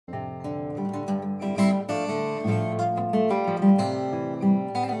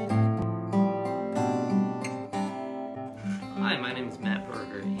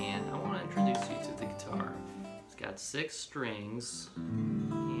6 strings,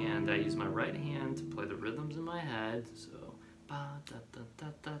 and I use my right hand to play the rhythms in my head. So, and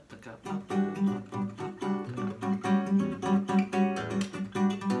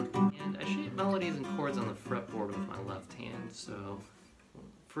I shape melodies and chords on the fretboard with my left hand. So,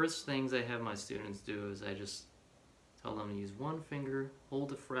 first things I have my students do is I just tell them to use one finger,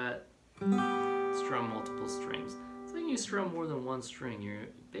 hold a fret, strum multiple strings. So when you strum more than one string, you're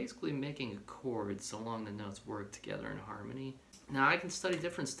basically making a chord so long the notes work together in harmony. Now I can study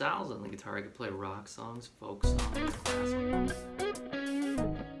different styles on the guitar. I can play rock songs, folk songs, classical.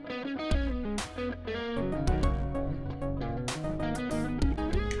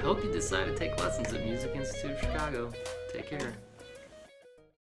 I hope you decide to take lessons at Music Institute of Chicago. Take care.